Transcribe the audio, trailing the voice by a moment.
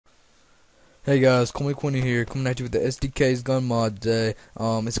Hey guys, Colmy Quinny here, coming at you with the SDK's gun mod today.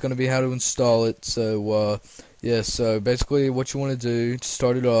 It's gonna be how to install it. So basically, what you want to do to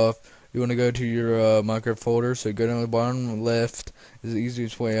start it off, you want to go to your Minecraft folder. So go down the bottom left is the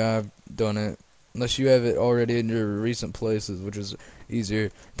easiest way I've done it, unless you have it already in your recent places, which is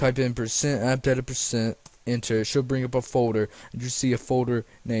easier. Type in %appdata%, enter. It should bring up a folder, and you see a folder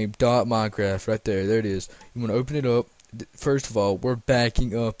named .minecraft right there. There it is. You want to open it up. First of all, we're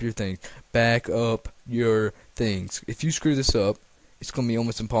backing up your things. Back up your things. If you screw this up, it's gonna be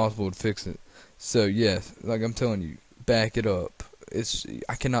almost impossible to fix it. So yes, like I'm telling you, back it up.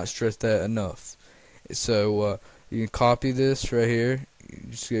 I cannot stress that enough. So you can copy this right here.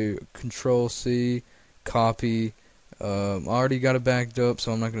 You just go Control C, copy. I already got it backed up,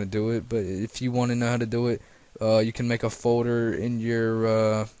 so I'm not gonna do it. But if you want to know how to do it, you can make a folder in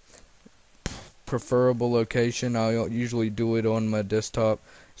your preferable location. I'll usually do it on my desktop.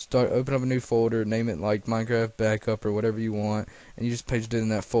 Open up a new folder, name it like Minecraft Backup or whatever you want, and you just paste it in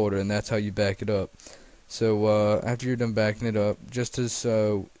that folder, and that's how you back it up. So after you're done backing it up, just as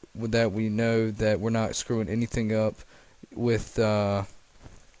with that we know that we're not screwing anything up with other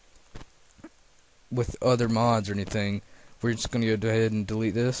mods or anything, we're just gonna go ahead and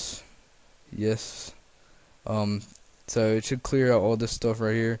delete this. Yes. So it should clear out all this stuff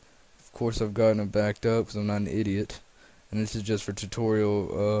right here. Of course, I've gotten it backed up because I'm not an idiot, and this is just for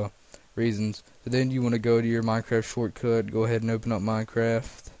tutorial reasons. So then you want to go to your Minecraft shortcut, go ahead and open up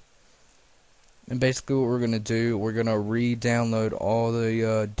Minecraft, and basically what we're going to do, we're going to re-download all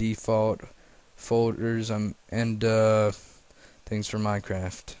the default folders and things for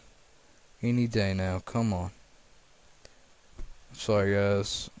Minecraft. Any day now, come on. Sorry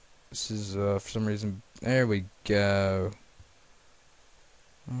guys, this is for some reason, there we go.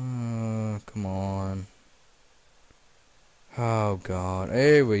 Come on. Oh god.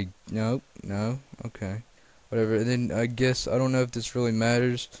 There we nope, no, okay. Whatever. And then I guess I don't know if this really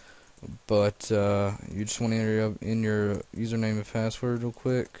matters, but you just want to enter in your username and password real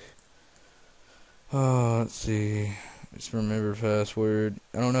quick. Let's see. Just remember password.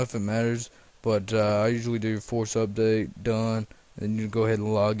 I don't know if it matters, but I usually do force update, done, and then you go ahead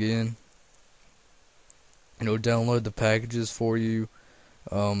and log in. And it'll download the packages for you.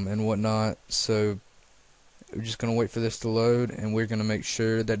 And whatnot. So we're just gonna wait for this to load, and we're gonna make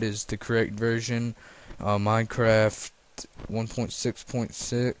sure that is the correct version. Minecraft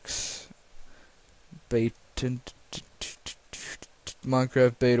 1.6.6 beta,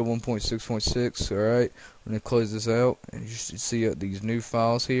 Minecraft beta 1.6.6. Alright, we're gonna close this out, and you should see these new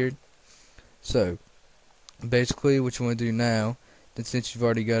files here. So basically what you want to do now, since you've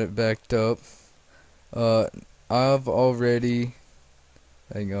already got it backed up, I've already,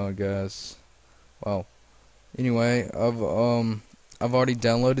 hang on guys. Wow. Anyway, I've already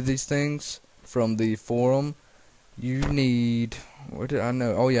downloaded these things from the forum. You need, where did I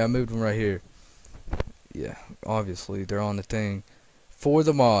know? Oh yeah, I moved them right here. Yeah, obviously they're on the thing. For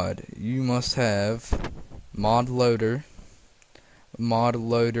the mod, you must have mod loader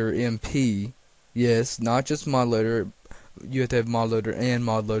MP. Yes, not just mod loader. You have to have mod loader and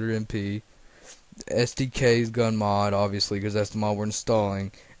mod loader MP. SDK's gun mod, obviously, because that's the mod we're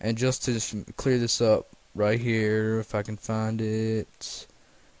installing. And just to clear this up, right here, if I can find it,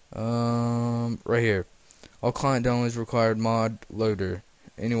 right here, all client downloads required mod loader.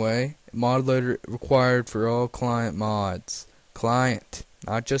 Anyway, mod loader required for all client mods. Client,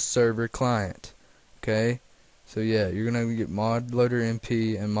 not just server, client. Okay, so yeah, you're gonna get mod loader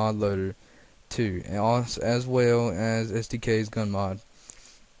MP and mod loader 2, and also, as well as SDK's gun mod.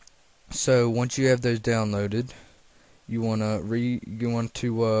 So once you have those downloaded, you wanna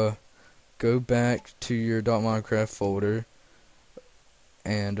go back to your .minecraft folder,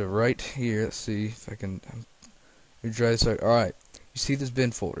 and right here, let's see if I can try this out. Alright, you see this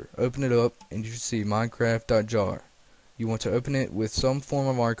bin folder. Open it up, and you should see minecraft.jar. You want to open it with some form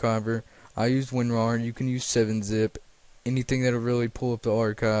of archiver. I used WinRAR. You can use 7-zip, anything that'll really pull up the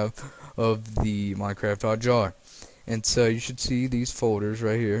archive of the minecraft.jar. And so you should see these folders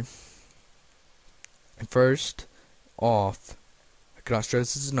right here. First off, I cannot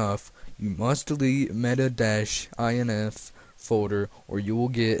stress this enough, you must delete meta-inf folder or you will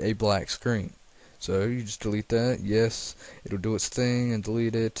get a black screen. So you just delete that. Yes, it'll do its thing and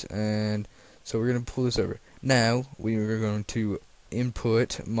delete it. And so we're going to pull this over. Now we are going to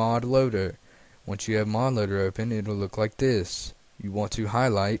input mod loader. Once you have mod loader open, it'll look like this. You want to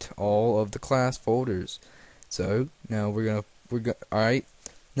highlight all of the class folders. So now alright,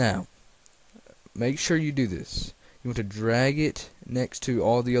 now make sure you do this. You want to drag it next to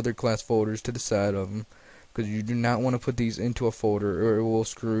all the other class folders to the side of them. because you do not want to put these into a folder or it will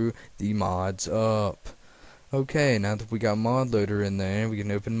screw the mods up. Okay, now that we got mod loader in there, we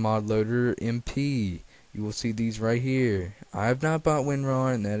can open mod loader MP. You will see these right here. I have not bought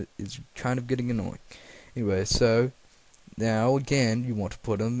WinRAR, and that is kind of getting annoying. Anyway, so now again, you want to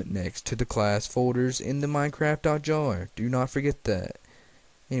put them next to the class folders in the Minecraft.jar. Do not forget that.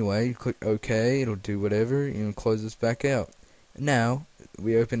 Anyway, you click OK, it'll do whatever, and close this back out. Now,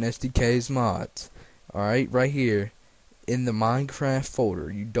 we open SDK's mods. Alright, right here, in the Minecraft folder,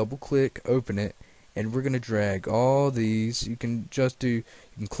 you double click, open it, and we're going to drag all these. You can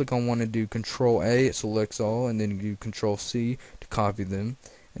click on one and do Control A, it selects all, and then you do Control C to copy them.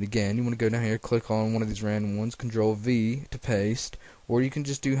 And again, you want to go down here, click on one of these random ones, Control V to paste, or you can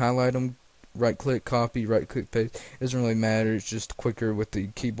just do highlight them, right click, copy, right click, paste. It doesn't really matter, it's just quicker with the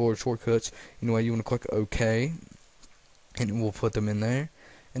keyboard shortcuts. Anyway, you want to click OK, and we'll put them in there.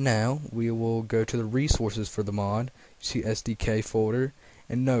 And now, we will go to the resources for the mod. You see SDK folder.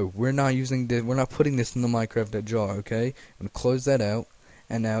 And no, we're not putting this in the Minecraft.jar, okay? I'm going to close that out.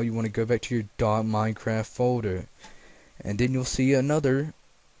 And now you want to go back to your .minecraft folder. And then you'll see another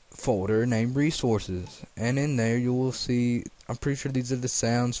folder named resources. And in there you will see, I'm pretty sure these are the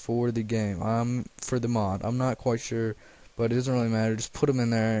sounds for the game. For the mod. I'm not quite sure, but it doesn't really matter. Just put them in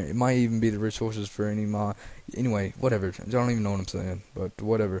there. It might even be the resources for any mod. Anyway, whatever. I don't even know what I'm saying, but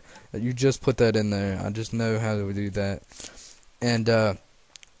whatever. You just put that in there. I just know how to do that. And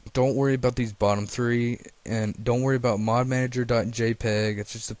don't worry about these bottom three, and don't worry about modmanager.jpg,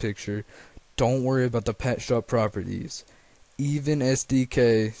 it's just a picture. Don't worry about the patch.properties. Even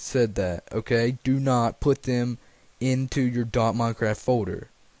SDK said that, okay? Do not put them into your .minecraft folder,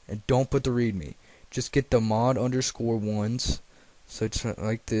 and don't put the readme. Just get the mod underscore ones, so it's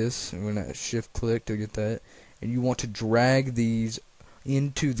like this, and we're gonna shift click to get that, and you want to drag these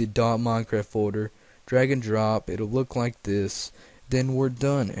into the .minecraft folder, drag and drop, it'll look like this. Then we're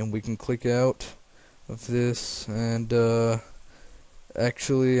done, and we can click out of this. And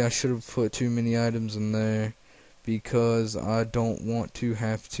actually I should have put too many items in there because I don't want to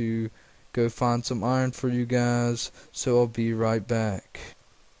have to go find some iron for you guys, so I'll be right back.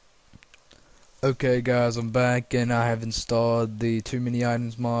 Okay guys, I'm back, and I have installed the too many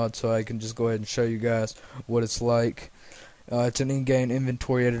items mod, so I can just go ahead and show you guys what it's like. It's an in-game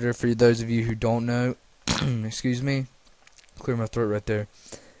inventory editor for those of you who don't know. Excuse me. Clear my throat right there.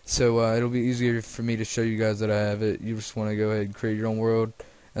 So it'll be easier for me to show you guys that I have it. You just want to go ahead and create your own world.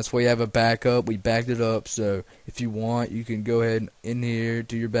 That's why you have a backup. We backed it up, so if you want, you can go ahead in here,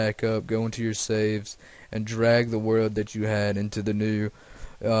 do your backup, go into your saves, and drag the world that you had into the new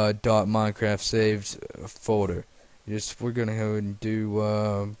 .minecraft saved folder. We're gonna go ahead and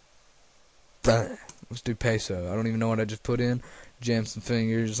do let's do peso. I don't even know what I just put in. Jam some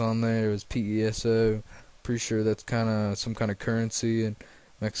fingers on there. It was peso. Pretty sure that's some kind of currency in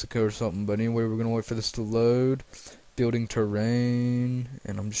Mexico or something. But anyway, we're gonna wait for this to load. Building terrain,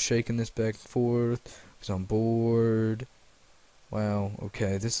 and I'm just shaking this back and forth because I'm bored. Wow.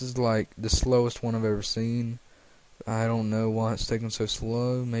 Okay, this is like the slowest one I've ever seen. I don't know why it's taking so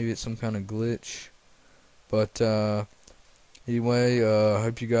slow. Maybe it's some kind of glitch. But anyway, I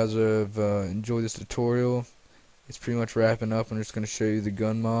hope you guys have enjoyed this tutorial. It's pretty much wrapping up. I'm just gonna show you the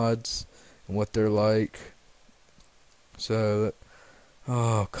gun mods and what they're like. So,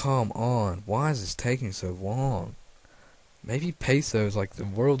 oh, come on. Why is this taking so long? Maybe Peso is like the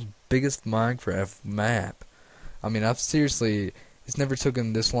world's biggest Minecraft map. I mean, it's never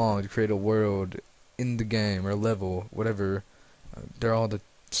taken this long to create a world in the game, or level, whatever. They're all the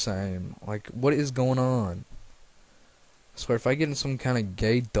same. Like, what is going on? I swear, if I get in some kind of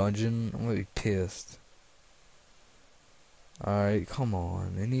gay dungeon, I'm gonna be pissed. Alright, come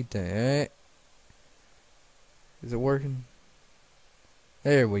on. Anything. Is it working?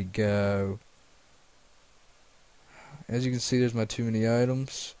 There we go. As you can see, there's my too many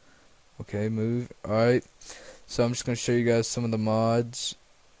items. Okay, move. Alright. So I'm just going to show you guys some of the mods.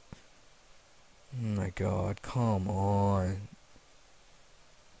 Oh my god, come on.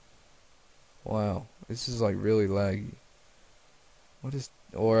 Wow, this is like really laggy.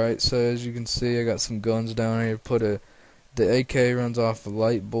 Alright, so as you can see, I got some guns down here. The AK runs off of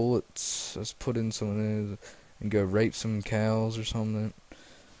light bullets. Let's put in some of those and go rape some cows or something.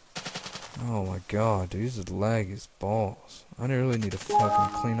 Oh my god, dude, this is laggy as balls. I really need to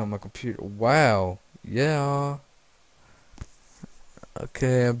fucking clean up my computer. Wow, yeah.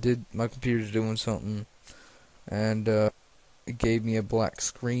 Okay, my computer's doing something, and it gave me a black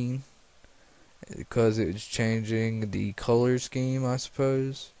screen because it was changing the color scheme, I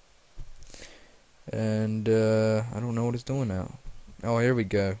suppose. And I don't know what it's doing now. Oh, here we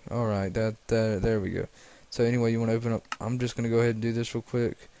go. All right, there we go. So anyway, you want to open up. I'm just gonna go ahead and do this real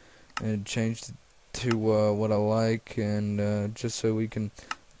quick and change to what I like, and just so we can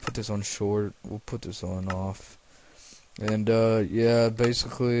put this on short, we'll put this on off. And yeah,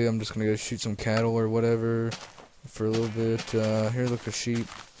 basically I'm just gonna go shoot some cattle or whatever for a little bit. Here, look, a sheep.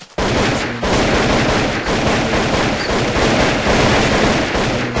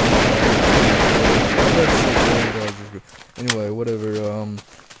 Anyway, whatever.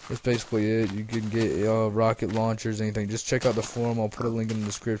 That's basically it. You can get rocket launchers, anything. Just check out the forum. I'll put a link in the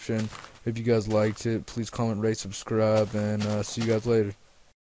description. If you guys liked it, please comment, rate, subscribe, and see you guys later.